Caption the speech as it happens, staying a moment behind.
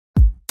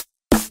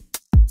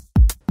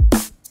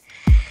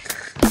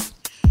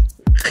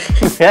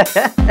All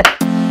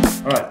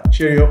right,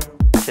 cheerio.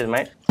 Cheers,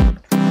 mate.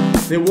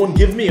 They won't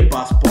give me a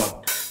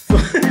passport.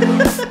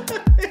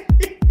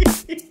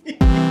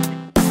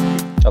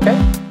 Okay.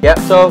 Yeah.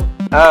 So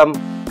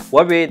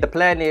the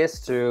plan is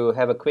to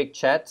have a quick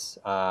chat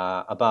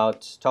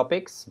about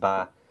topics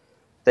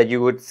that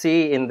you would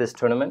see in this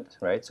tournament,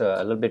 right? So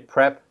a little bit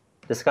prep,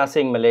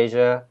 discussing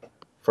Malaysia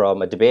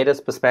from a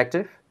debater's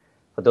perspective.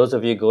 For those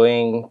of you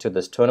going to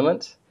this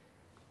tournament,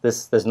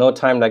 there's no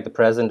time like the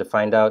present to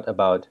find out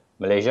about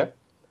Malaysia.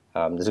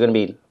 There's going to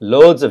be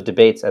loads of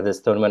debates at this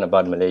tournament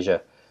about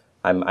Malaysia.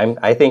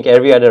 I think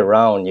every other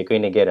round you're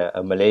going to get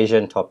a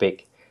Malaysian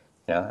topic,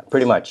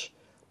 pretty much.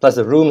 Plus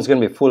the room's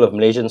going to be full of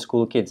Malaysian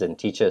school kids and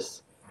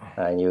teachers,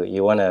 and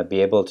you want to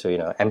be able to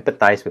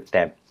empathize with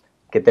them,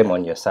 get them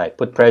on your side,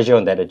 put pressure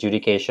on that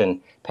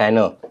adjudication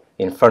panel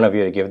in front of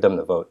you to give them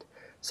the vote.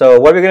 So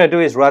what we're going to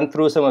do is run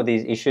through some of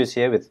these issues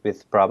here with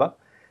Praba.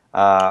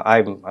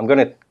 I'm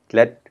going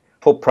to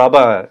hope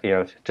Praba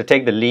to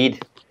take the lead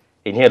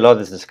in here a lot of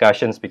these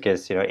discussions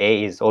because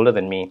A is older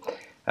than me,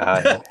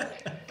 and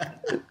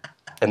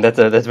that's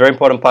a very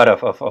important part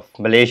of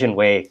Malaysian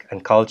way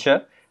and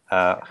culture.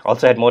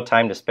 Also had more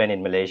time to spend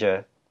in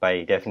Malaysia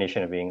by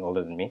definition of being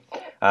older than me.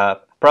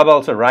 Praba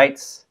also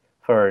writes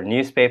for a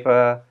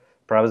newspaper.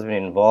 Praba's been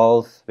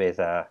involved with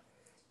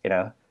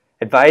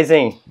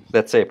advising,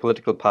 let's say, a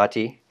political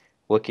party,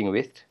 working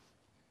with.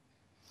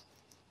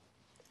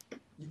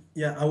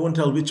 Yeah, I won't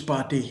tell which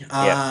party.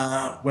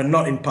 Yeah. We're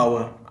not in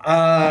power.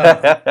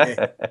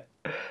 Okay.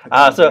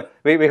 So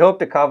we hope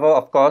to cover,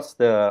 of course,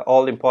 the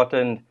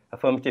all-important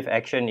affirmative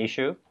action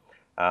issue.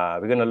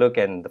 We're going to look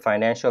at the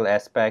financial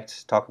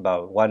aspects, talk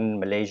about One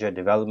Malaysia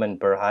Development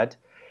Berhad,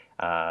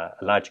 a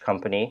large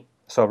company,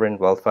 sovereign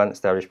wealth fund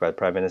established by the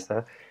Prime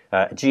Minister,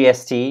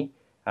 GST,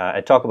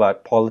 and talk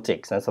about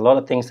politics. There's a lot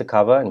of things to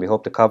cover, and we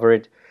hope to cover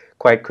it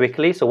quite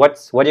quickly. So what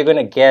you're going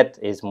to get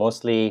is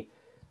mostly,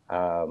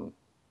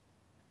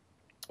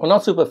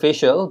 not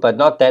superficial, but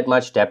not that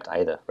much depth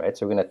either, right?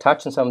 So we're going to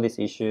touch on some of these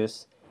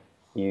issues.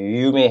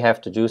 You may have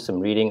to do some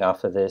reading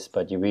after this,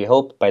 but we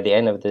hope by the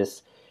end of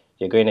this,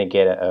 you're going to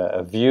get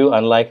a view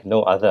unlike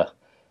no other.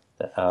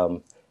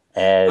 That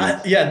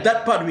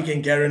part we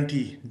can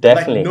guarantee.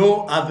 Definitely. Like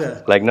no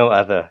other. Like no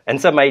other. And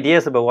some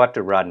ideas about what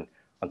to run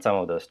on some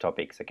of those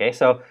topics, okay?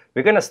 So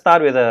we're going to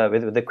start with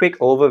a quick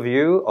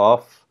overview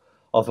of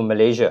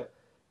Malaysia,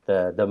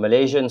 the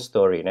Malaysian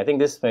story. And I think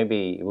this will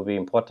be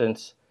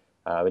important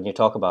when you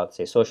talk about,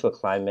 say, social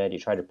climate. You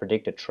try to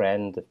predict a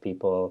trend of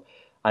people,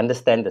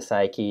 understand the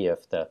psyche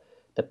of the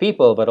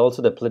people, but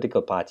also the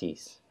political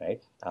parties,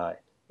 right,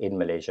 in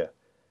Malaysia.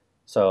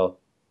 So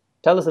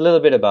tell us a little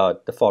bit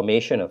about the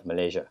formation of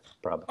Malaysia,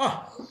 Prabha.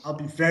 I'll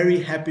be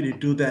very happy to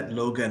do that,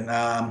 Logan.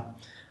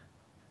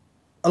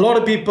 A lot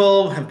of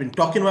people have been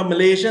talking about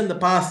Malaysia in the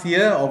past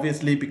year,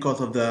 obviously because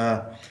of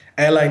the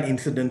airline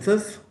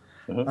incidences.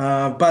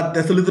 Mm-hmm. But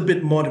there's a little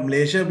bit more to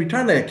Malaysia. We're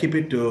trying to keep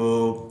it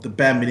to the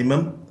bare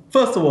minimum.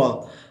 First of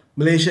all,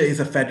 Malaysia is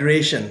a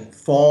federation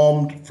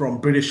formed from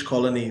British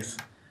colonies,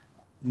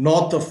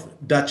 north of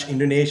Dutch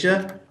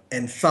Indonesia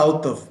and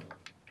south of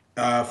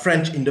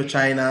French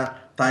Indochina,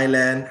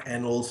 Thailand,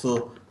 and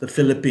also the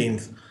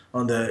Philippines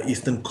on the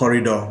Eastern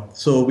Corridor.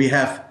 So we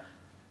have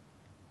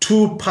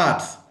two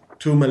parts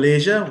to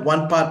Malaysia.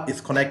 One part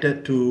is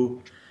connected to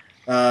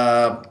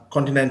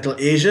continental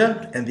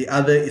Asia, and the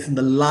other is in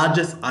the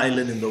largest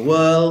island in the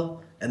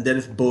world, and that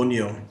is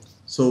Borneo.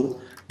 So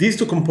these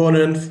two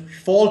components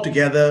fall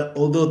together,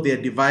 although they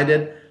are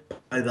divided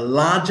by the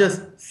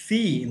largest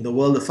sea in the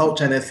world, the South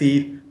China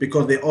Sea,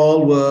 because they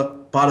all were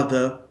part of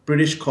the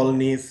British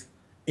colonies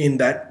in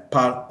that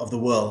part of the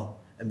world.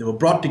 And they were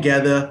brought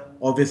together,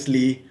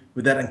 obviously,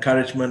 with that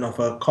encouragement of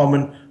a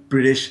common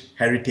British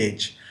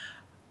heritage.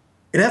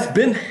 It has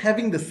been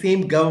having the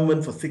same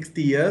government for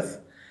 60 years.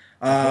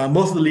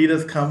 Most of the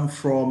leaders come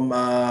from,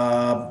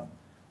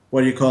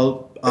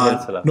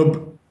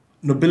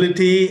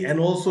 nobility and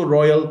also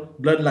royal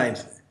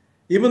bloodlines.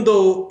 Even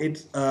though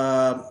it's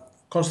a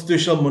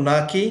constitutional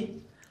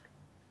monarchy,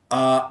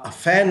 a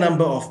fair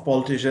number of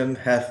politicians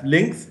have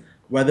links,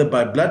 whether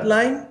by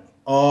bloodline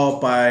or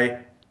by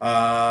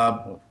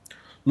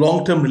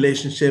long-term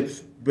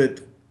relationships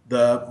with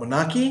the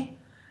monarchy.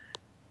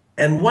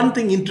 And one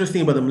thing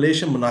interesting about the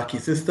Malaysian monarchy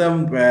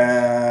system,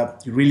 where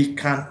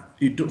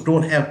you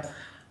don't have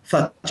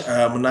such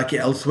a monarchy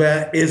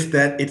elsewhere, is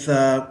that it's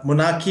a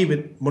monarchy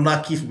with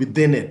monarchies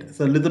within it. It's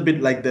a little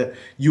bit like the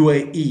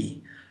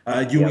UAE.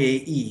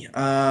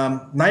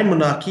 9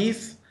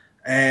 monarchies,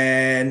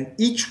 and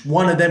each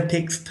one of them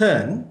takes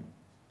turn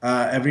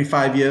every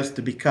 5 years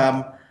to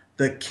become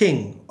the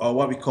king, or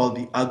what we call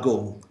the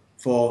Agong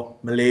for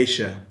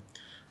Malaysia.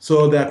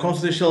 So there are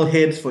constitutional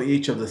heads for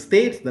each of the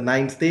states, the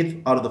 9 states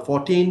out of the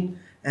 14,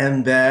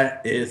 and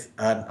there is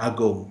an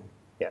Agong.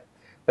 Yeah,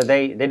 but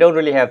they don't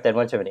really have that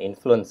much of an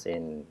influence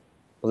in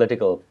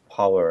political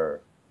power,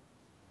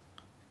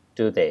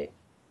 do they?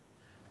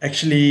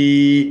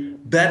 Actually,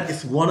 that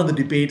is one of the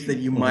debates that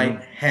you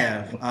might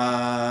have.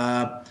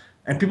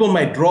 And people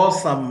might draw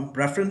some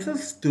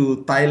references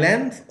to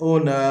Thailand's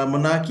own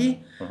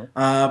monarchy.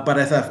 But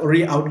as I've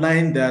already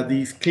outlined, there are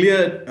these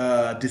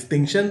clear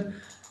distinctions.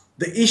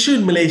 The issue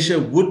in Malaysia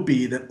would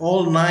be that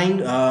all nine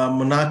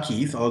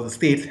monarchies or the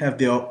states have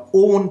their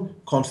own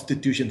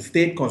constitution,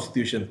 state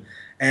constitution,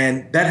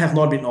 and that has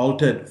not been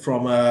altered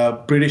from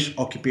a British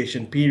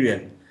occupation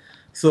period.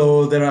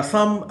 So there are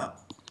some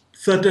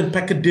certain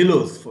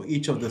peccadillos for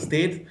each of the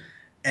states,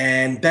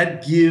 and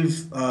that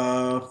gives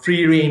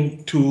free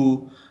rein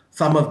to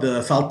some of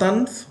the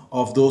sultans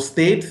of those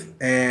states,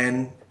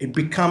 and it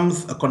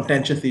becomes a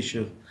contentious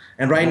issue.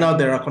 And right now,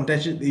 there are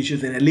contentious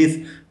issues in at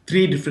least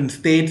three different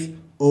states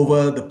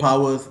over the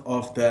powers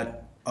of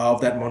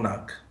that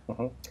monarch.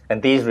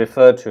 And these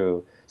refer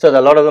to, so a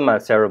lot of them are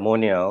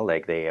ceremonial,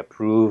 like they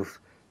approve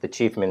the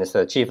chief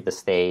minister, chief of the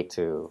state,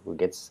 who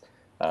gets,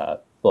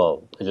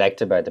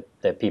 elected by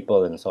the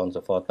people and so on and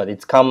so forth. But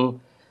it's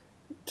come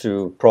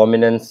to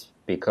prominence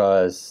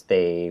because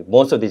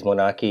most of these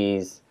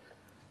monarchies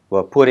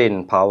were put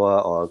in power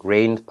or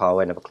gained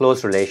power and have a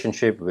close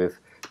relationship with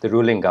the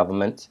ruling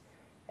government.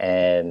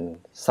 And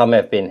some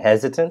have been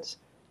hesitant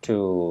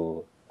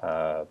to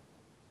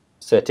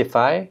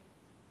certify,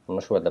 I'm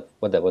not sure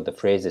what the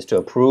phrase is, to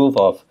approve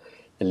of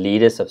the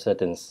leaders of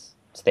certain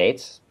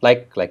states,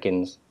 like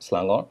in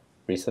Selangor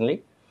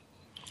recently.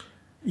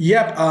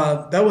 Yep,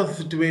 that was a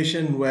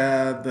situation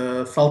where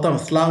the Sultan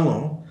of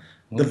Selangor,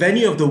 the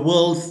venue of the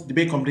world's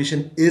debate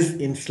competition is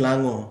in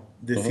Selangor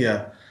this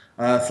year.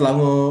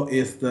 Selangor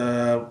is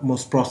the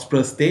most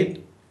prosperous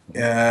state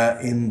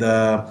in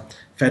the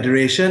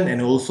federation,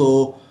 and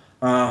also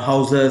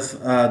houses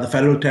the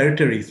federal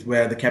territories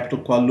where the capital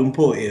Kuala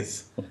Lumpur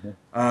is.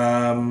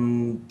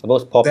 The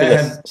most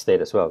populous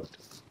state as well.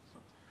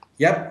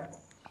 Yep,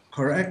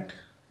 correct.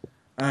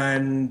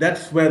 And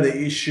that's where the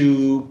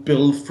issue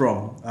builds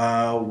from.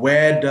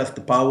 Where does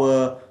the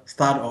power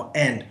start or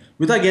end?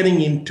 Without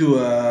getting into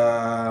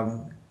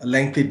a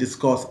lengthy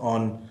discourse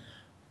on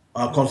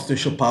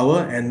constitutional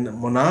power and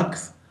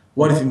monarchs,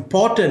 what is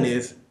important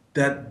is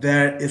that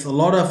there is a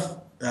lot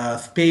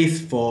of space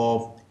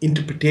for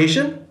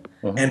interpretation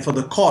and for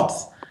the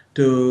courts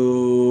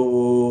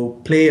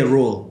to play a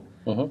role.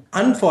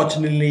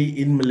 Unfortunately,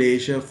 in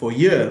Malaysia, for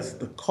years,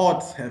 the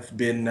courts have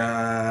been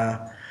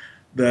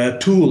the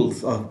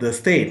tools of the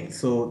state.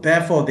 So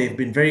therefore, they've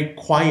been very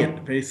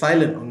quiet, very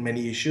silent on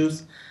many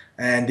issues,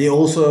 and they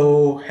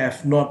also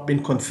have not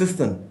been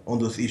consistent on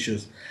those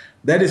issues.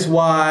 That is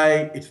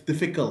why it's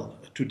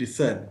difficult to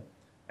discern,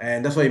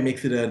 and that's why it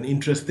makes it an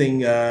interesting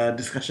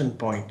discussion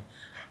point.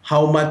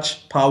 How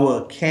much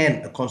power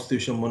can a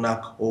constitutional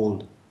monarch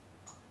hold?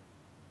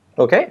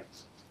 Okay,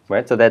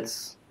 right. So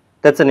that's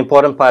an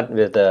important part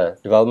with the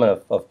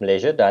development of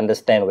Malaysia, to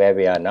understand where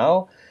we are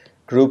now.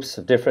 Groups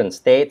of different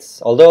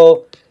states,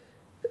 although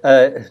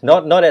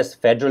not as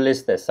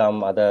federalist as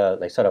some other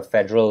sort of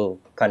federal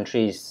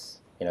countries.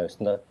 It's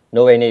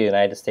nowhere near the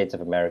United States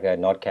of America,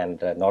 not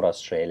Canada, not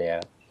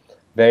Australia.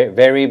 Very,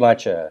 very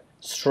much a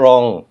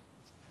strong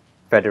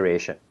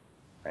federation,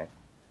 right?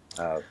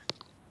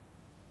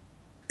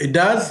 It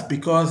does,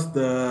 because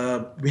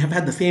we have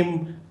had the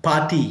same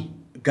party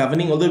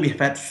governing. Although we have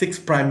had 6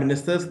 prime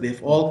ministers,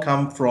 they've all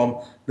come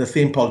from the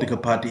same political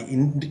party.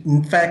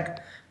 In fact,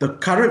 the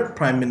current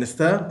prime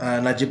minister,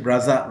 Najib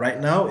Razak, right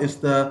now is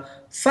the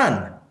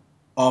son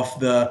of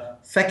the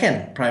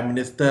second prime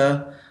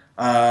minister,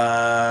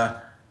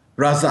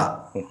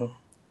 Razak.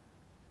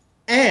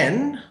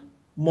 And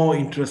more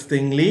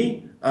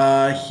interestingly,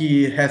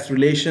 he has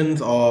relations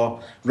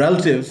or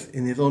relatives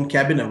in his own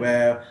cabinet,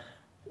 where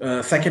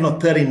second or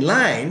third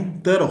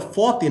or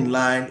fourth in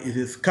line is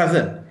his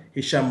cousin,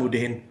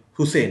 Hishamuddin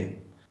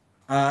Hussein.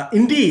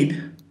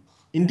 Indeed,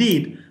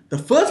 the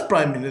first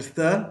prime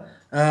minister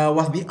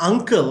was the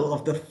uncle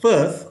of the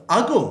first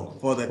Agong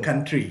for the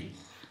country.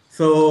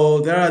 So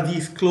there are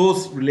these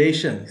close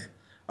relations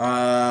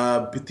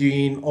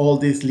between all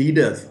these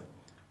leaders.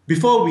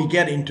 Before we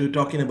get into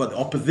talking about the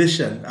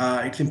opposition,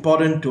 it's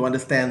important to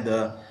understand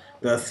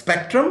the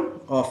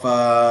spectrum of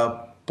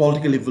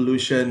political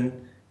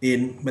evolution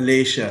in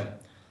Malaysia.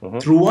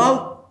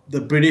 Throughout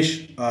the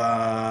British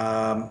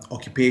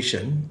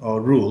occupation or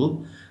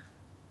rule,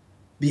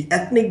 the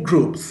ethnic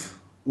groups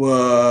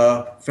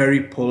were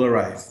very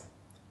polarized.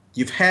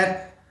 You've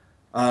had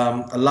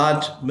a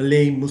large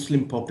Malay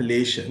Muslim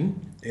population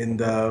in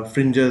the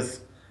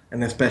fringes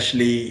and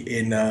especially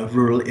in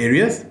rural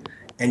areas,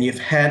 and you've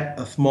had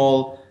a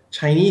small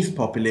Chinese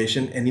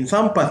population, and in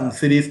some parts of the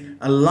cities,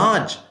 a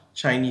large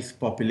Chinese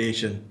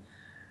population,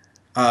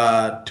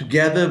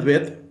 together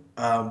with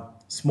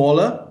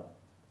smaller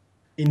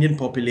Indian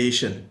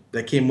population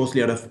that came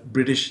mostly out of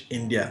British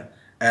India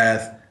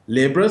as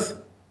laborers,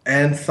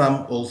 and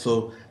some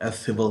also as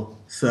civil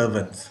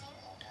servants.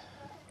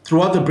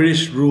 Throughout the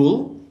British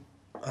rule,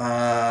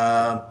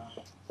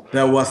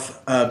 there was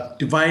a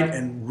divide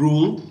and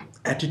rule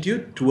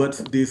attitude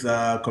towards these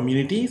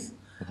communities.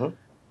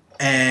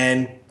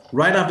 And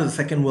right after the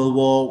Second World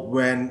War,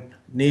 when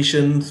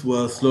nations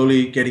were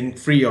slowly getting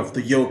free of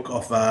the yoke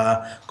of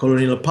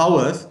colonial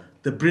powers,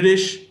 the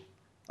British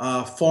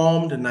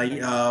formed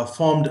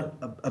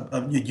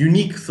a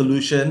unique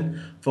solution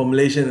for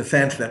Malaysia in the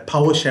sense that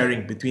power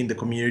sharing between the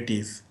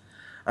communities.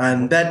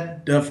 And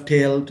that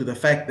dovetailed to the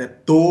fact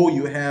that though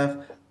you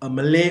have a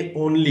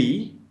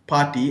Malay-only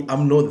party,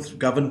 UMNO, that's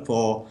governed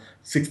for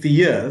 60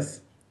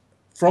 years,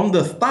 from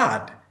the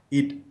start,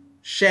 it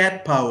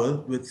shared power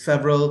with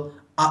several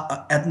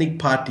ethnic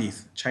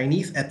parties,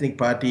 Chinese ethnic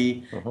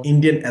party,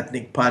 Indian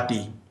ethnic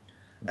party.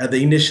 At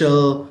the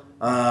initial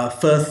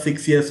first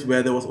 6 years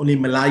where there was only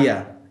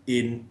Malaya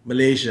in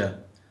Malaysia.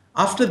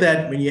 After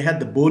that, when you had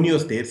the Borneo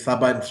state,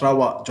 Sabah and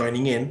Sarawak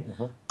joining in,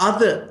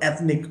 other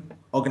ethnic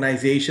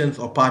organizations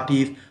or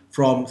parties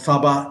from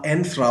Sabah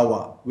and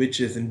Sarawak,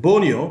 which is in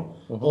Borneo,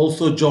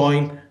 also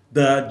joined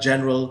the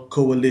general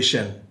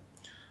coalition.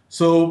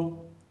 So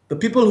the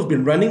people who've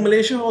been running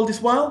Malaysia all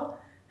this while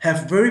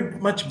have very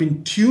much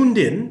been tuned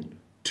in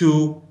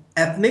to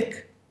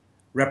ethnic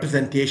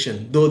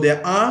representation, though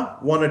there are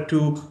one or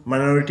two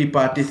minority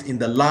parties in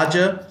the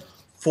larger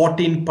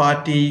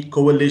 14-party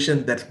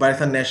coalition that's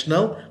Barisan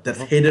Nasional, that's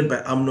headed by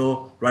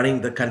UMNO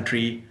running the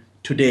country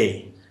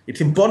today.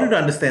 It's important to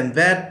understand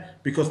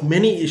that because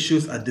many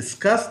issues are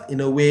discussed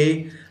in a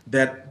way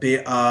that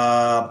they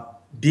are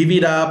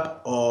divvied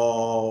up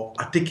or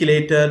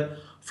articulated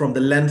from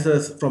the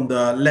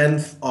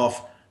lens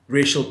of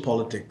racial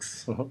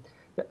politics.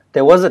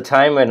 There was a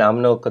time when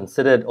UMNO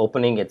considered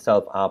opening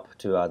itself up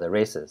to other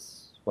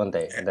races, one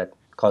day, that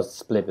caused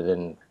split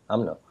within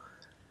UMNO.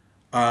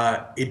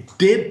 It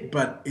did,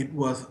 but it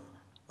was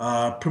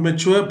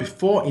premature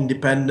before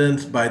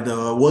independence by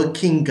the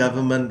working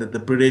government that the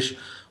British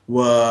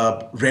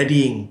were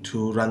readying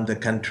to run the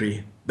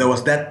country. There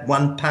was that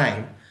one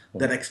time,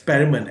 that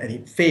experiment, and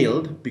it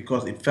failed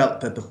because it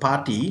felt that the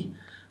party,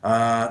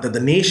 that the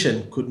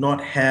nation could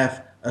not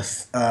have a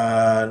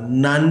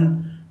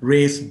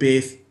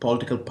non-race-based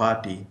political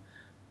party.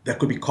 There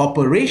could be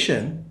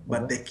cooperation,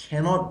 but there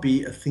cannot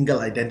be a single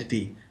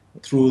identity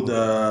through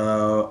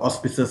the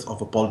auspices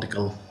of a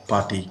political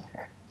party.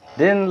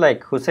 Didn't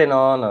like Hussein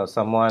Onn or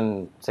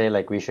someone say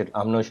like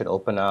UMNO should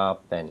open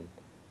up and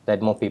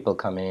let more people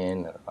come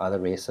in, other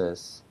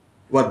races?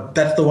 Well,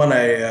 that's the one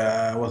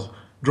I was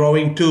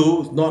drawing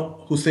to. It's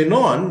not Hussein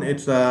Onn,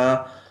 it's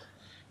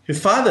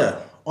his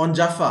father, Onn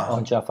Jaafar.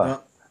 Onn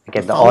Jaafar. I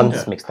get the founder.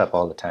 Onns mixed up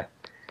all the time.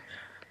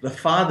 The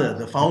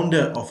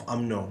founder of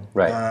UMNO.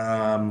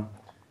 Right.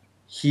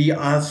 He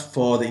asked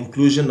for the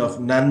inclusion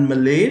of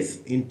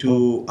non-Malays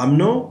into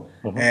UMNO,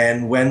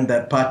 and when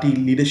that party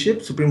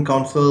leadership, Supreme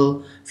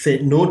Council,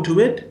 said no to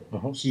it,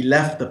 he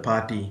left the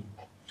party.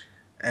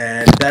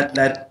 And that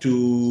led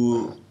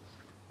to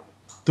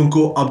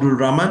Tunku Abdul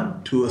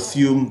Rahman to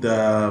assume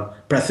the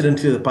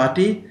presidency of the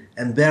party,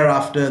 and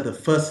thereafter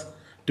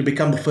to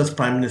become the first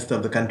prime minister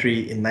of the country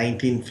in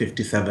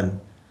 1957.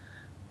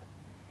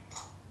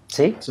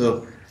 See?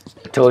 So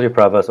I told you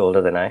Praba's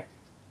older than I.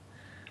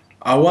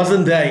 I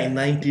wasn't there in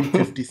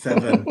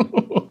 1957.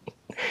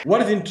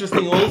 What is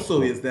interesting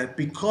also is that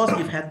because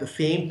we've had the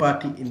same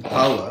party in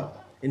power,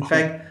 in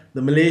fact,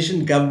 the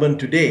Malaysian government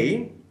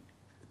today,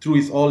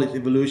 through all its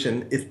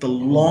evolution, is the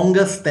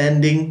longest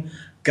standing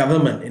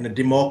government in a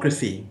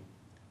democracy.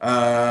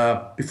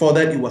 Before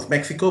that, it was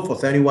Mexico for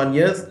 71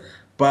 years,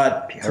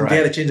 but from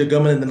there, they changed the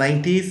government in the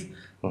 90s.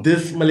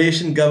 This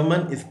Malaysian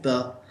government is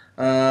the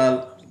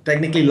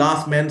technically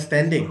last man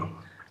standing.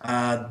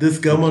 This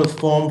government was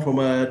formed from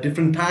a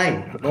different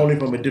time, not only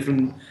from a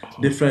different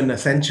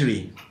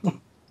century.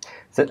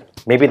 So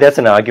maybe that's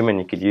an argument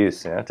you could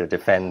use to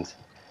defend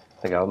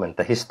the government,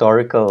 the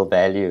historical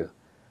value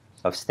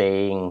of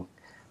staying,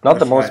 not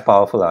the most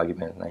powerful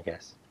argument, I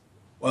guess.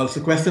 Well, it's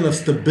a question of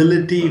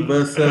stability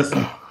versus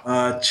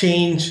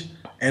change,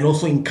 and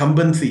also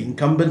incumbency.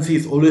 Incumbency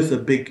is always a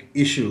big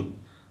issue.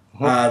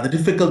 The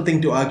difficult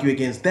thing to argue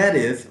against that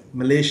is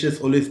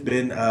Malaysia's always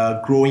been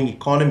a growing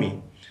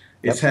economy.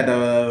 It's had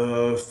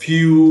a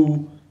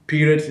few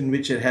periods in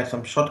which it had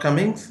some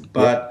shortcomings,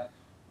 but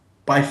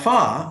by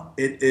far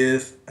it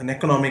is an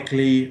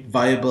economically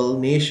viable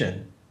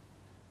nation.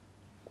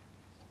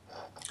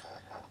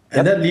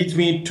 And that leads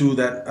me to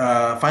that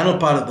final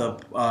part of the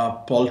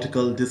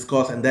political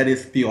discourse, and that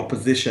is the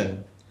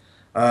opposition.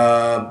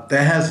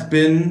 There has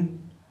been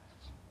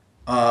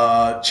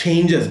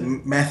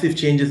massive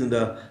changes in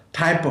the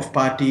type of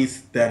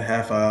parties that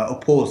have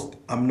opposed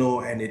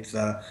UMNO and its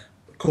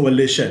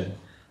coalition.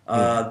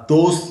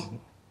 Those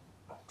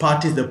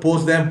parties that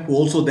oppose them, who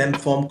also then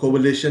form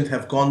coalitions,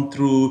 have gone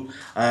through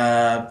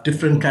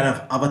different kind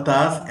of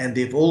avatars, and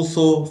they've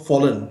also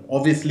fallen,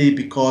 obviously,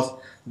 because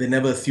they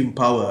never assume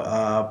power.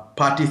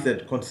 Parties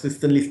that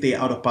consistently stay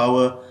out of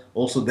power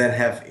also then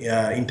have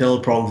internal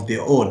problems of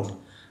their own.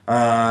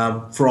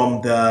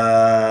 From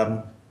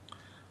the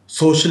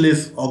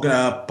socialist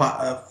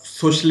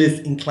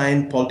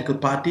inclined political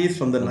parties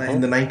from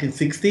in the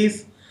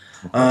 1960s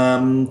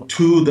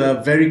to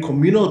the very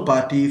communal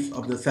parties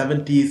of the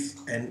 70s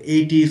and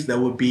 80s. There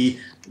would be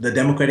the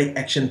Democratic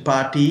Action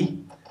Party,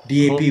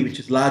 DAP, which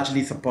is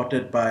largely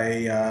supported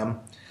by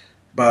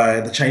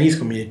the Chinese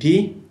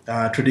community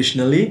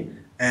traditionally,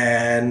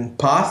 and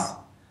PAS,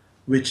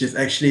 which is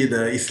actually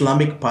the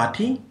Islamic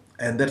Party,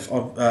 and that's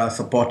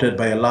supported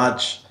by a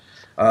large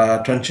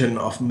tranche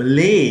of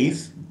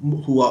Malays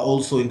who are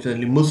also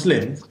incidentally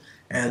Muslims,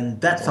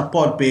 and that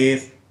support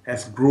base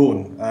has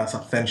grown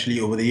substantially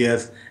over the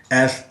years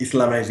as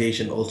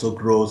Islamization also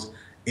grows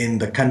in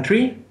the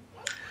country.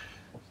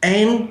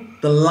 And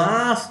the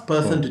last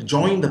person to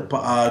join the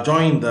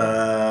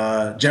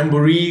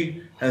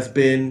jamboree has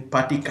been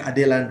Parti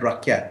Keadilan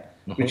Rakyat,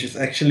 which is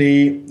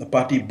actually a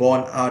party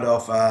born out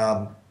of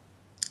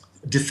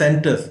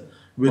dissenters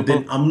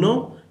within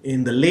UMNO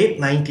in the late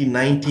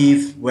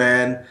 1990s,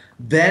 when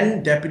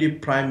then Deputy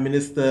Prime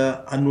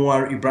Minister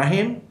Anwar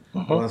Ibrahim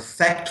was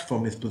sacked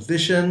from his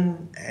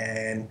position,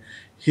 and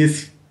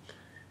his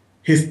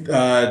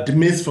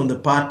dismissed from the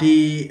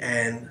party,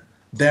 and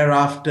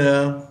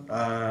thereafter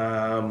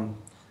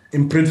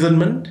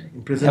imprisonment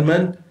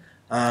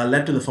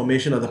led to the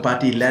formation of the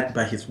party led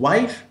by his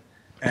wife,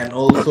 and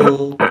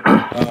also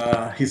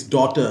his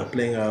daughter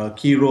playing a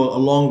key role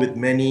along with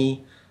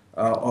many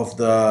of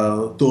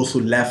those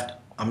who left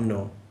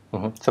UMNO.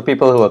 So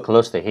people who are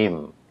close to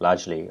him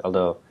largely,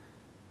 although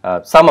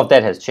some of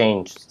that has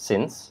changed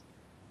since,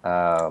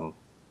 but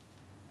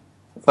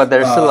there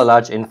is still a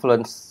large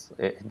influence.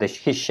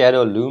 His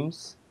shadow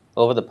looms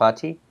over the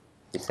party,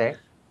 you say?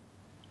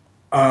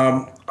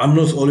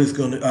 Anwar's always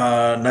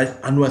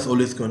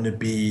going to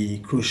be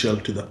crucial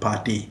to the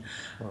party.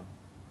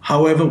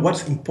 However,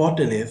 what's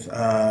important is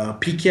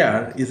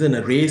PKR isn't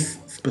a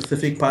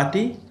race-specific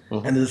party,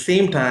 and at the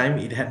same time,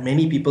 it had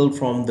many people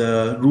from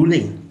the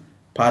ruling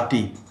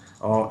party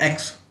or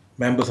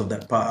ex-members of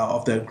that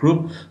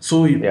group.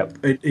 So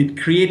it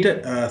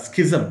created a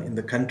schism in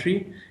the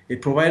country.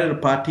 It provided a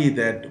party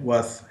that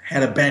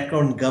had a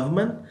background in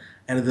government,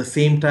 and at the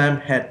same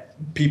time had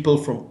people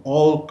from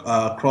all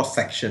cross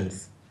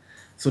sections.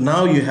 So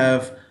now you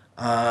have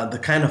the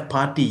kind of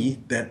party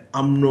that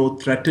UMNO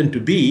threatened to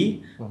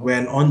be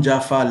when Onn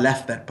Jaafar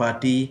left that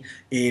party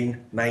in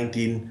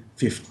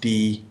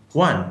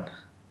 1951.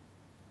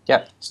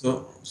 Yeah.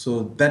 So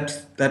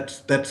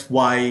that's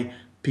why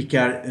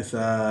PKR is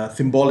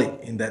symbolic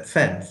in that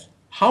sense.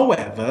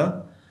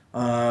 However,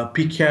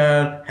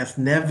 PKR has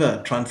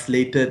never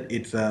translated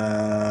its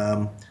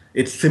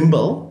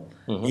symbol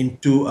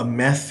into a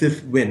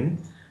massive win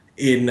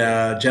in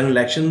general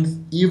elections,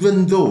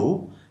 even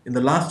though in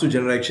the last two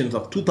general elections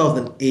of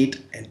 2008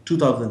 and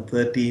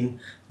 2013,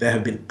 there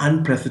have been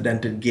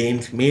unprecedented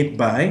gains made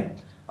by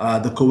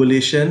the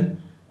coalition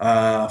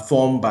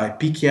formed by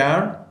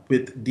PKR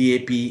with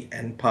DAP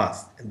and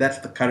PAS. And that's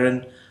the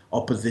current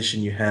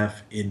opposition you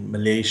have in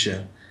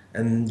Malaysia.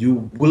 And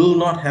you will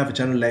not have a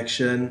general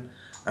election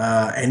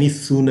any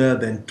sooner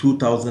than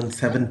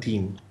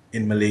 2017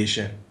 in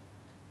Malaysia.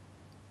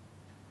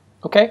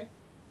 Okay.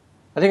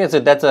 I think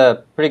that's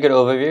a pretty good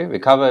overview. We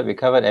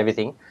covered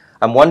everything.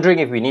 I'm wondering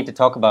if we need to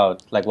talk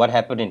about like what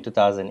happened in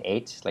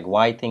 2008, like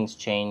why things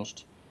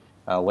changed,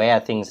 where are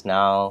things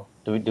now?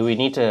 Do we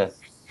need to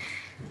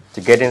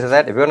get into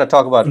that? If we want to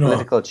talk about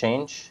political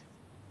change,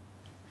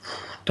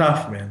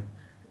 tough, man.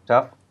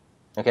 Tough.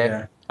 Okay.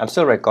 Yeah. I'm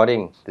still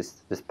recording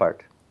this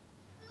part.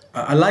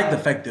 I like the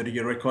fact that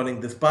you're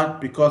recording this part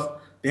because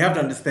they have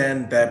to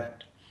understand that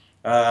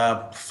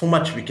so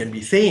much we can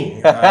be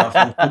saying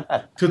from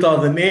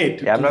 2008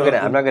 to I'm not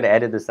gonna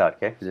edit this out.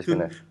 Okay, just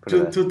gonna put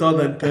it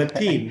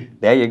 2013.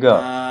 There you go.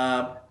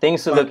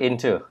 Things to look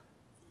into.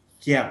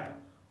 Yeah,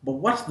 but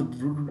what's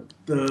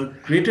the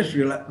greatest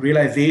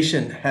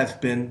realization has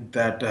been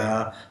that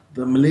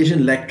the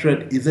Malaysian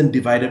electorate isn't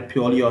divided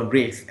purely on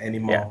race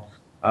anymore.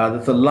 Yeah.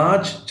 There's a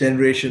large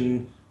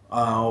generation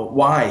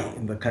Y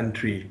in the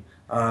country.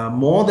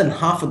 More than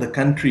half of the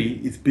country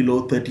is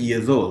below 30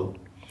 years old,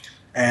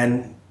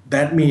 and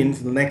that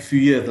means in the next few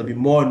years, there'll be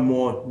more and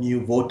more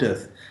new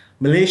voters.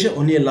 Malaysia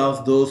only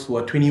allows those who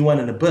are 21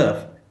 and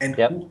above and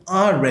who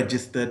are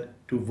registered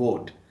to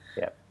vote.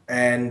 Yep.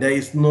 And there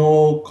is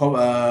no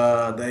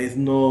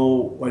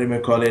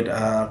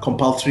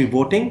compulsory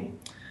voting.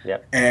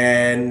 Yep.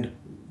 And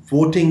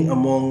voting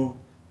among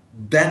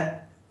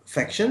that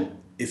section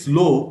is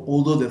low,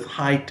 although there's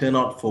high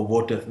turnout for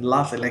voters. In the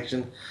last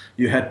election,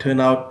 you had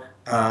turnout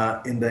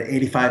in the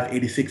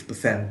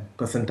 85-86%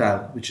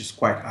 percentile, which is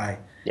quite high.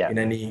 Yeah. In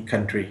any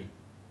country.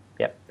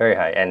 Yeah, very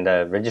high. And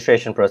the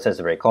registration process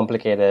is very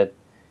complicated.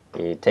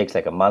 It takes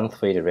like a month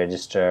for you to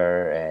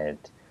register, and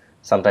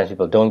sometimes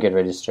people don't get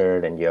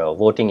registered, and your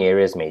voting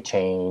areas may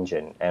change,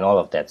 and all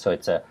of that. So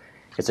it's a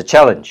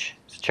challenge.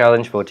 It's a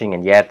challenge voting,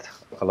 and yet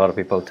a lot of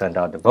people turned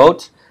out to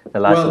vote in the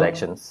last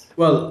elections.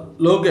 Well,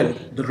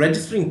 Logan, the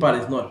registering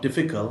part is not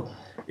difficult.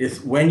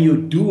 It's when you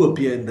do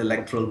appear in the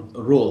electoral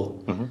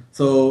roll.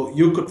 So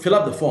you could fill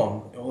up the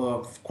form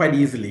quite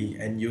easily,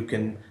 and you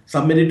can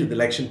submit it to the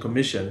Election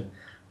Commission.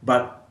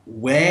 But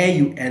where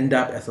you end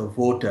up as a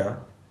voter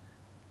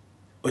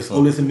is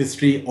always a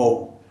mystery,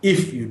 or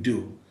if you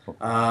do.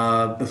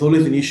 There's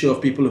always an issue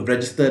of people who've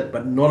registered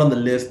but not on the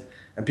list,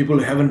 and people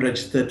who haven't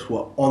registered who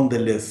are on the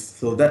list.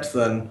 So that's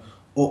an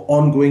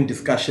ongoing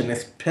discussion,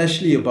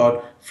 especially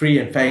about free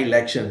and fair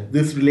elections.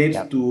 This relates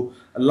to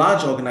a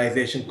large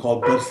organization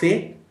called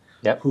BERSIH,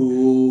 Yep.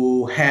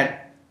 who had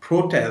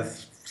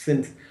protests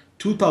since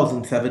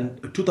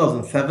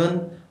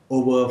 2007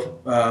 over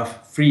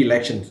free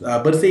elections.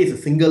 BERSIH is a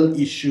single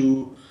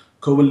issue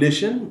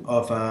coalition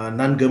of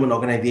non-government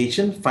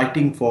organizations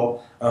fighting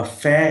for a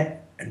fair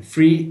and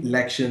free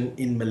election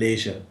in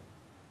Malaysia.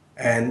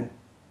 And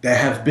there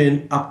have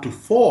been up to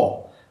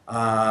four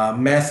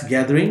mass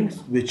gatherings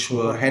which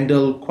were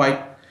handled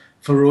quite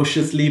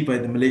ferociously by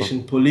the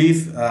Malaysian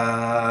police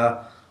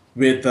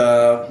with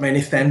many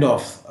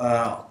standoffs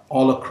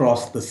all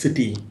across the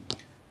city.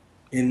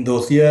 In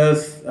those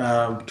years,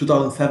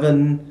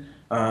 2007,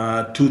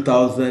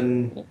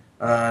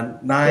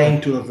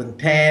 2009,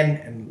 2010,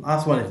 and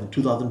last one is in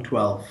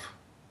 2012.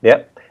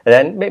 Yep. And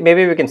then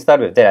maybe we can start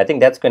with that. I think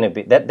that's going to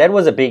be that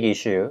was a big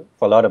issue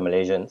for a lot of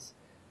Malaysians.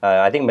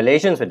 I think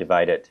Malaysians were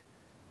divided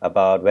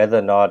about whether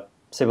or not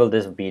civil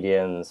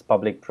disobedience,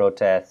 public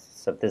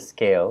protests of this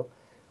scale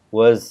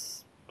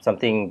was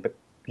something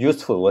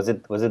useful. Was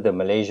it the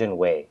Malaysian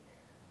way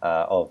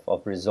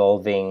of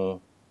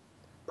resolving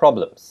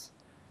problems,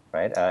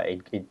 right?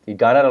 It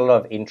garnered a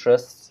lot of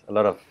interest,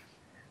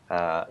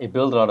 it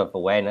built a lot of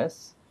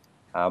awareness.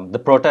 The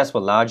protests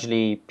were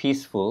largely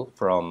peaceful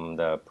from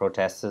the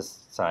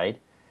protesters' side,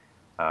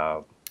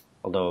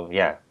 although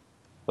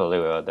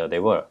they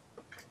were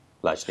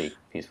largely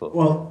peaceful.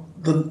 Well,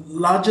 the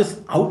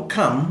largest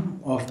outcome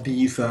of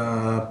these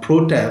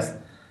protests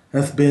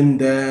has been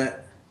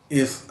there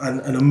is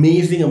an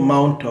amazing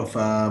amount of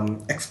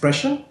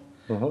expression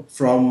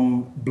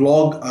from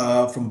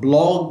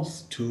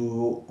blogs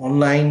to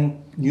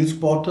online news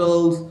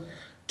portals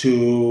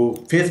to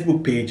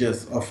Facebook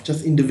pages of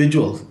just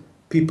individuals.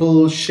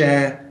 People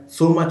share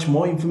so much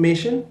more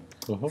information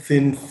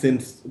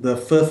since the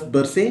first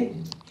BERSIH,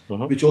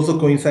 which also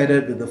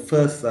coincided with the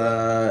first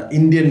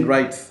Indian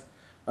rights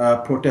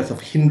protest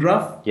of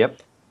Hindraf. Yep.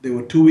 They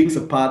were 2 weeks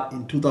apart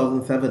in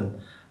 2007.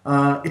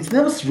 It's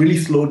never really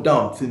slowed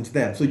down since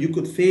then. So you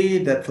could say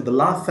that for the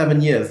last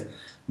 7 years,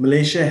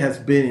 Malaysia has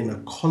been in a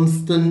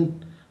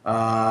constant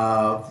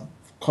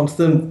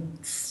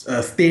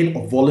state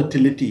of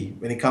volatility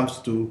when it comes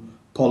to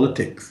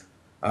politics,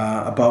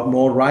 about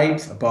more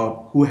rights,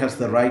 about who has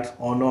the rights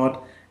or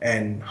not,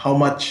 and how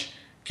much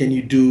can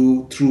you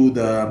do through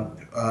the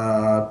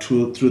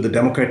through the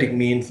democratic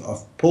means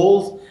of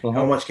polls.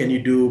 How much can you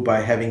do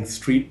by having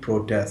street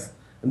protests?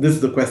 And this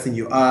is the question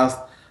you asked.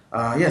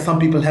 Some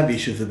people have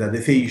issues with that.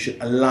 They say you should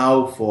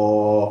allow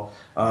for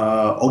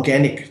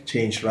organic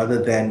change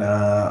rather than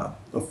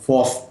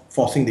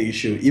forcing the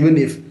issue, even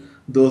if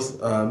those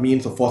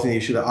means of forcing the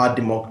issue are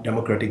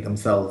democratic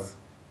themselves.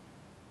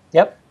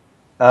 Yep.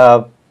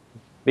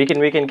 We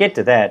can get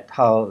to that,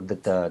 how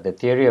the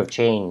theory of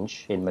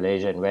change in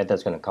Malaysia and where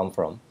that's going to come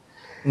from,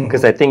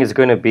 because I think it's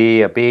going to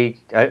be a big,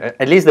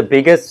 at least the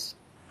biggest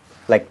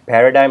like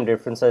paradigm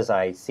differences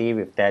I see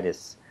with that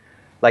is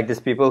like these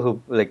people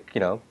who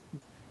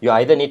you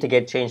either need to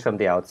get change from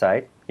the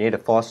outside, you need to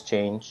force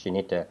change, you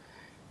need to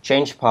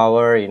change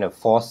power,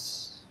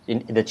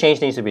 the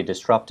change needs to be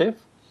disruptive,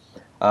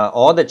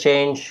 or the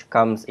change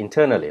comes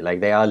internally, like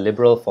there are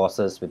liberal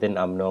forces within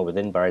UMNO,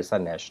 within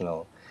Barisan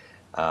Nasional,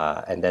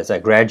 and there's a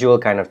gradual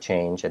kind of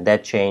change, and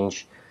that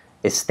change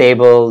is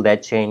stable,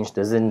 that change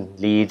doesn't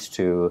lead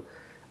to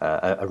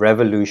a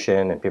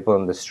revolution and people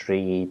on the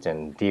street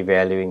and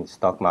devaluing the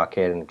stock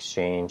market and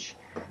exchange,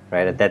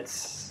 right?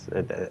 That's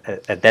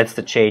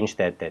the change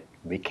that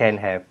we can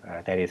have,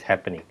 that is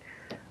happening.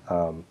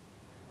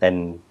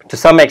 And to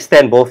some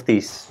extent, both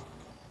these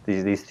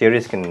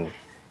theories can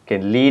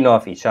lean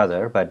off each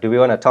other. But do we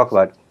want to talk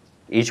about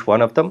each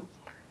one of them?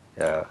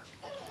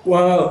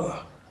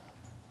 Well,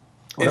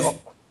 it's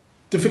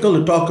difficult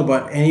to talk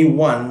about any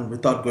one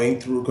without going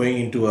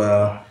into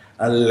a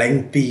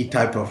lengthy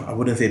type of, I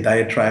wouldn't say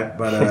diatribe,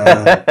 but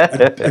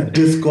a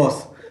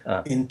discourse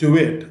into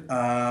it.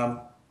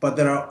 But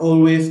there are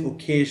always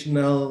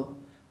occasional,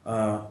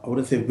 I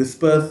wouldn't say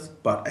whispers,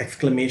 but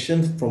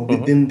exclamations from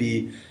within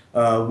the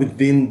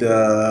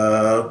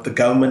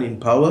government in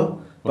power.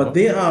 But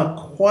they are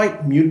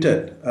quite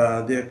muted.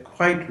 They're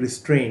quite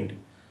restrained.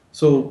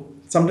 So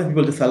sometimes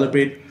people just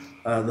celebrate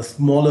the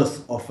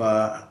smallest of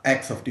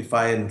acts of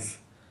defiance.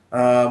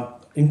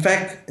 In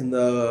fact, in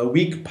the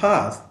week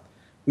past,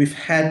 we've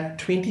had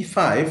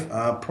 25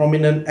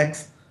 prominent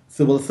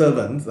ex-civil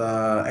servants,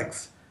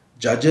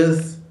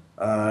 ex-judges,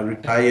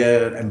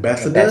 retired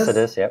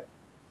ambassadors, yep.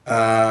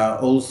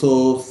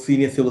 Also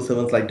senior civil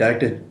servants like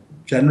director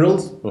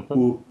generals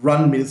who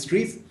run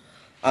ministries,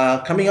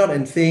 coming out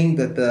and saying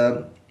that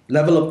the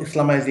level of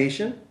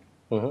Islamization,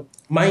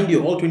 mind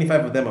you, all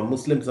 25 of them are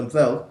Muslims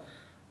themselves,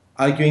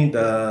 arguing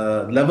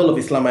the level of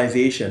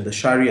Islamization, the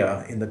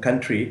Sharia in the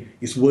country,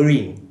 is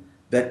worrying,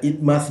 that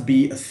it must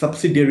be a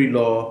subsidiary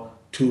law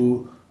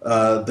to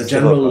the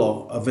general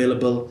law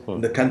available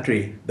in the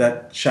country,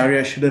 that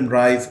Sharia shouldn't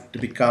rise to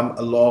become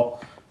a law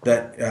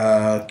that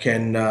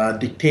can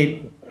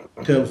dictate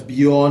terms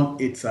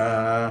beyond its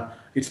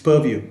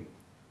purview,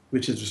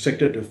 which is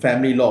restricted to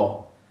family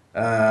law,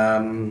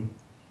 and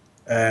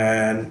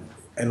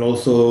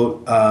also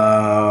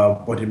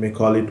what you may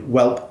call it,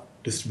 wealth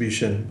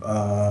distribution,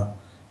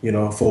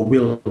 for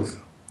wills.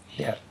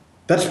 Yeah.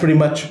 That's pretty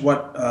much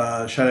what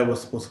Sharia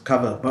was supposed to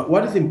cover. But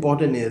what is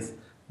important is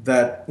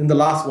that in the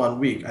last 1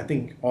 week, I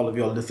think all of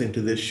you all listening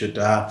to this should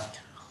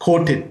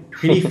quote it,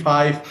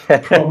 25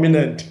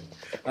 prominent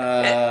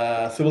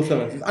civil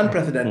servants. It's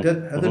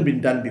unprecedented, hasn't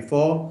been done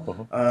before.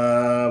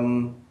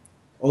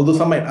 Although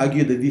some might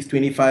argue that these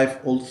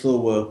 25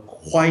 also were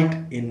quite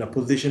in a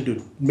position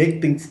to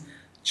make things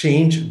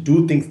change,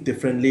 do things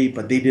differently,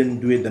 but they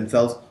didn't do it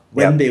themselves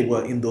when they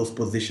were in those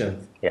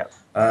positions. Yeah.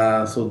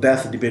 So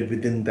that's a debate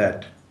within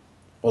that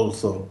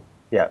also.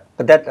 Yeah,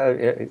 but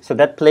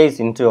that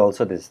plays into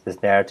also this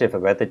narrative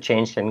of whether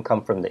change can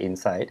come from the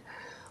inside,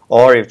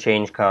 or if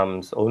change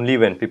comes only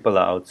when people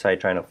are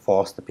outside trying to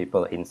force the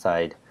people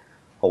inside,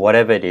 or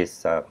whatever it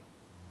is to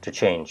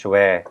change.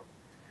 Where,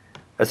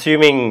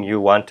 assuming you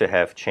want to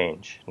have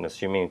change, and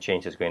assuming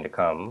change is going to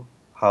come,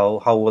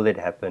 how will it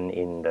happen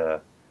in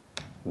the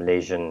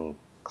Malaysian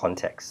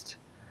context?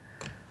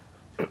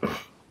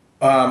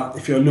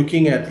 If you're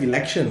looking at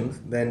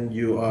elections, then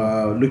you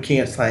are looking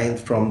at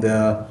signs from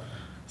the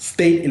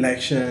state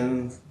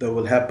elections that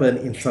will happen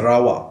in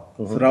Sarawak.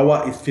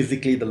 Sarawak is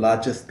physically the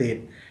largest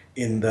state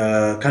in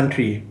the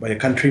country by a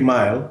country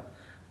mile,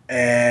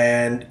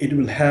 and it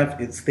will have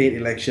its state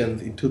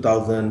elections in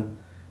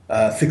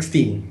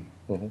 2016,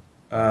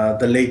 the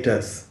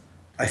latest.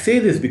 I say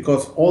this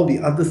because all the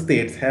other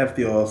states have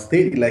their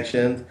state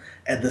elections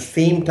at the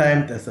same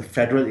time as a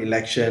federal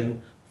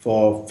election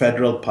for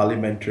federal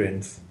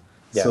parliamentarians.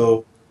 Yeah.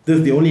 So this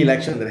is the only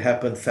election that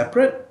happens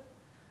separate,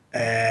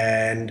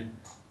 and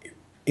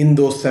in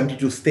those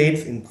 72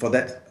 states, for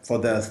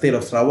the state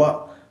of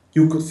Sarawak,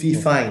 you could see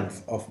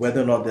signs of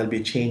whether or not there'll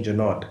be change or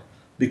not,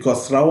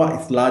 because Sarawak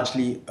is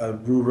largely a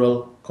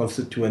rural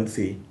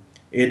constituency.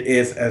 It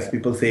is, as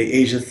people say,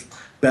 Asia's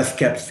best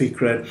kept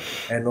secret,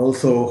 and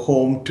also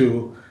home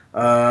to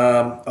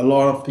a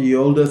lot of the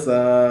oldest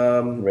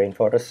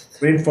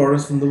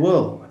rainforests in the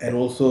world, and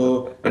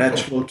also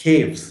natural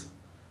caves.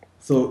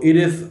 So it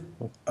is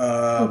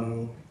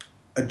a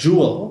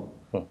jewel,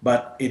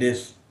 but it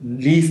is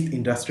least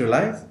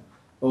industrialized,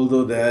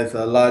 although there is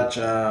a large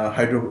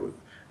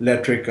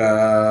hydroelectric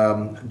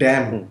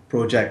dam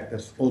project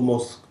that's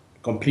almost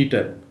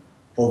completed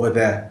over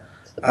there.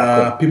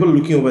 People are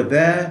looking over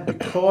there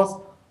because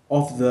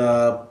of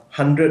the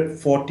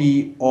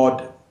 140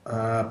 odd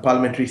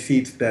parliamentary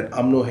seats that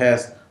UMNO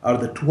has out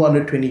of the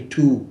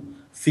 222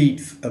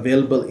 seats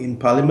available in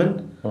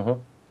parliament.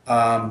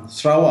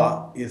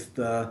 Sarawak is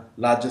the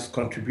largest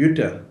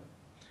contributor,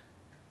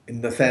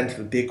 in the sense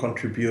that they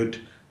contribute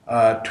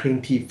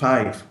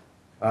 25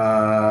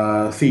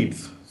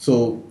 seats.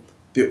 So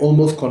they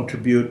almost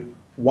contribute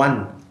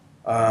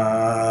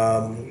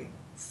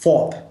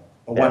 1/4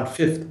 or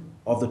 1/5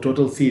 of the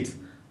total seats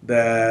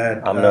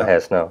that UMNO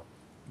has now.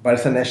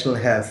 Barisan Nasional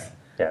has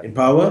in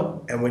power.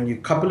 And when you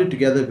couple it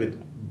together with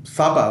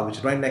Sabah, which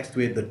is right next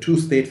to it, the two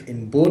states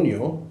in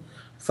Borneo,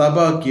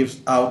 Sabah gives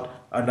out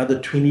another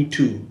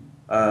 22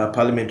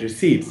 parliamentary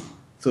seats.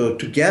 So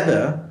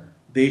together,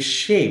 they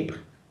shape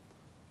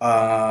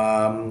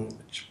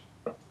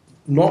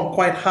not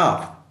quite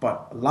half,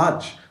 but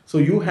large. So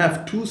you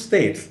have two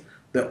states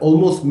that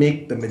almost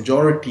make the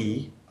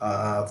majority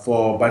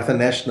for Barisan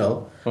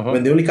Nasional,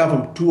 when they only come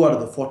from 2 out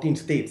of the 14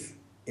 states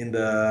in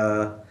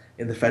the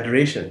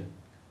federation.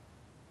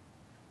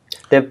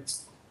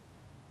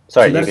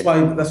 Sorry, so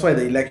that's why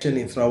the election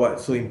in Sarawak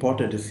is so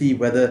important, to see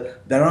whether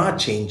there are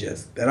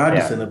changes, there are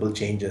discernible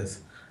changes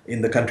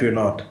in the country or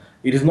not.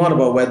 It is not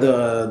about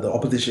whether the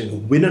opposition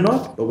will win or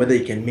not, but whether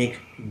it can make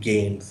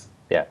gains.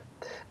 Yeah,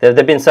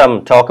 there've been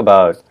some talk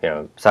about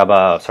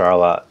Sabah,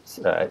 Sarawak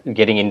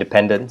getting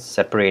independence,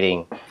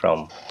 separating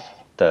from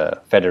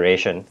the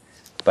federation,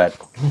 but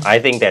I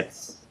think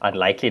that's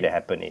unlikely to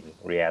happen in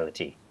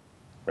reality,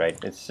 right?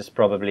 It's just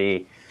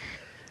probably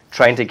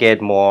trying to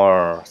get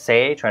more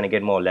say, trying to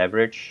get more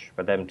leverage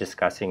for them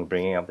discussing,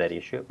 bringing up that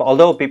issue. But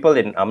although people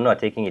in UMNO are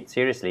taking it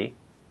seriously.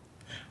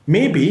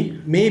 Maybe,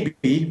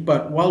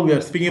 but while we are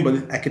speaking about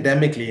this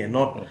academically and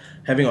not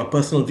having our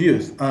personal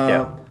views,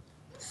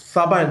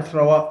 Sabah and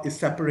Sarawak is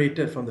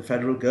separated from the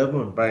federal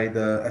government by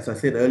as I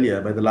said earlier,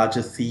 by the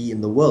largest sea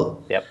in the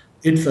world. Yep.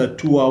 It's a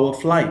 2-hour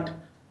flight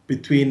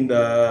between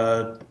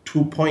the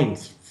 2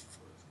 points.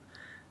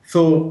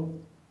 So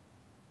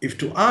if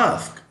to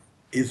ask,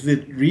 is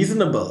it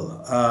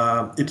reasonable?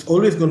 It's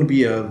always going to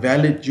be a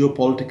valid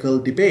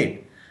geopolitical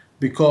debate,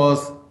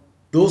 because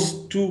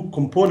those two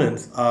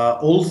components are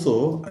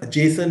also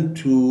adjacent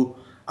to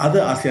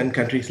other ASEAN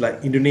countries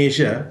like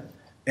Indonesia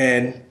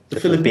and the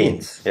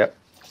Philippines. Yep.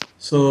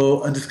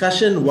 So a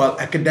discussion, while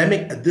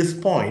academic at this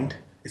point,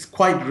 is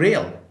quite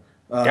real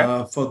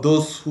for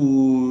those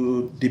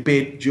who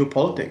debate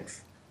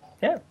geopolitics.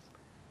 Yeah.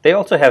 They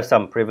also have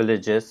some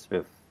privileges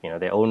with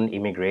their own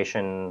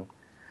immigration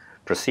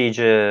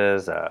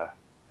procedures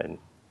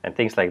and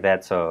things like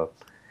that. So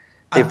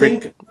I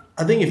think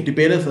if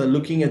debaters are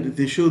looking at this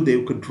issue,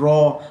 they could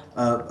draw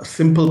a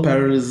simple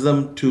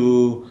parallelism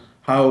to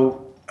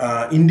how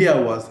India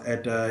was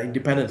at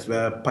independence,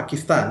 where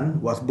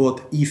Pakistan was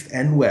both East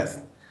and West.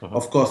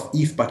 Of course,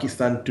 East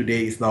Pakistan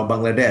today is now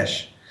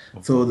Bangladesh.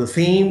 So the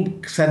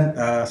same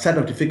set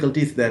of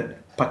difficulties that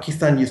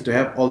Pakistan used to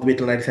have all the way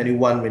till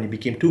 1971 when it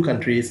became two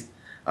countries,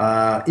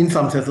 in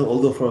some senses,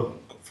 although for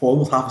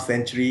almost half a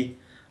century,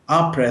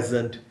 are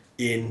present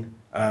in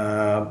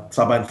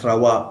Sabah and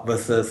Sarawak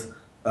versus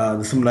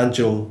the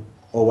Semenanjung,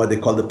 or what they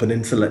call the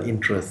Peninsula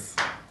interests.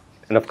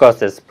 And of course,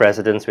 there's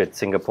precedence with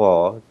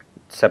Singapore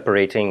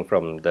separating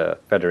from the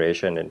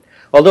Federation, and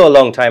although a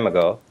long time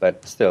ago,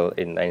 but still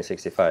in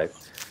 1965.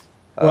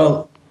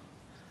 Well,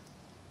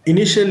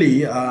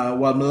 initially,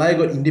 while Malaya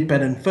got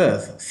independent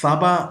first,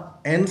 Sabah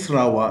and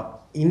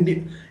Sarawak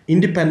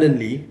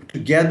independently,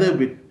 together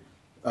with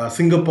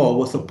Singapore,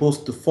 were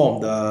supposed to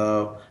form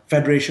the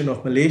Federation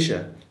of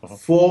Malaysia,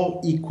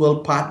 four equal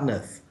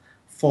partners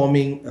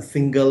forming a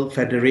single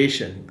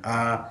federation.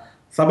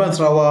 Sabah and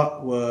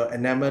Sarawak were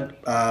enamored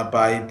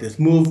by this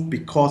move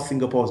because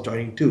Singapore was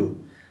joining too.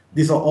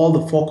 These are all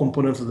the four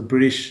components of the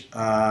British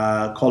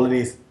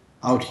colonies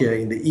out here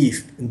in the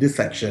east, in this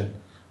section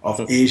of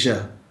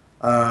Asia.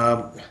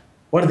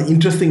 One of the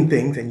interesting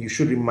things, and you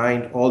should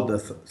remind all the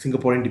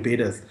Singaporean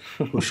debaters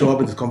who show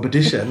up at this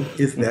competition,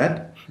 is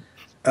that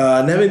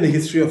never in the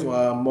history of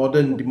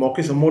modern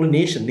democracy or modern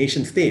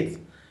nation states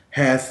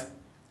has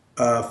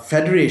a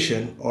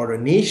federation or a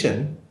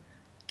nation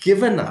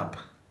given up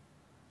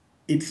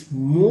its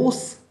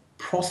most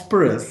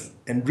prosperous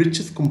and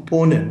richest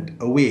component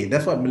away.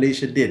 That's what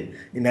Malaysia did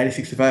in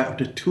 1965.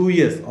 After 2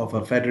 years of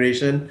a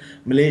federation,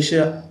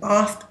 Malaysia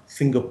asked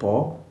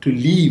Singapore to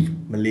leave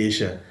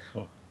Malaysia.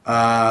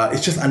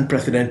 It's just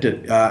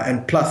unprecedented.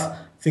 And plus,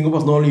 Singapore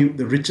is not only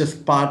the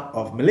richest part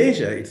of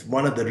Malaysia, it's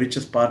one of the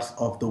richest parts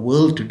of the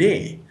world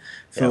today.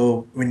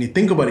 So when you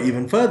think about it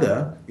even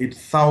further, it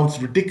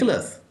sounds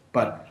ridiculous.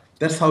 But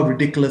that's how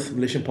ridiculous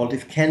Malaysian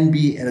politics can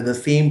be, and at the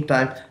same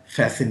time,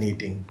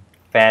 fascinating.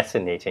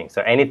 Fascinating.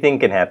 So anything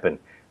can happen.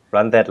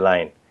 Run that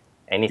line.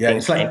 Anything. Yeah,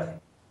 it's like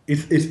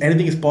it's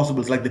anything is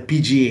possible. It's like the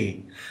PGA.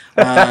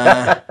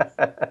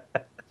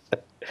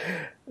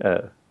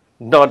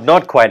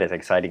 Not quite as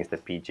exciting as the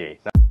PJ.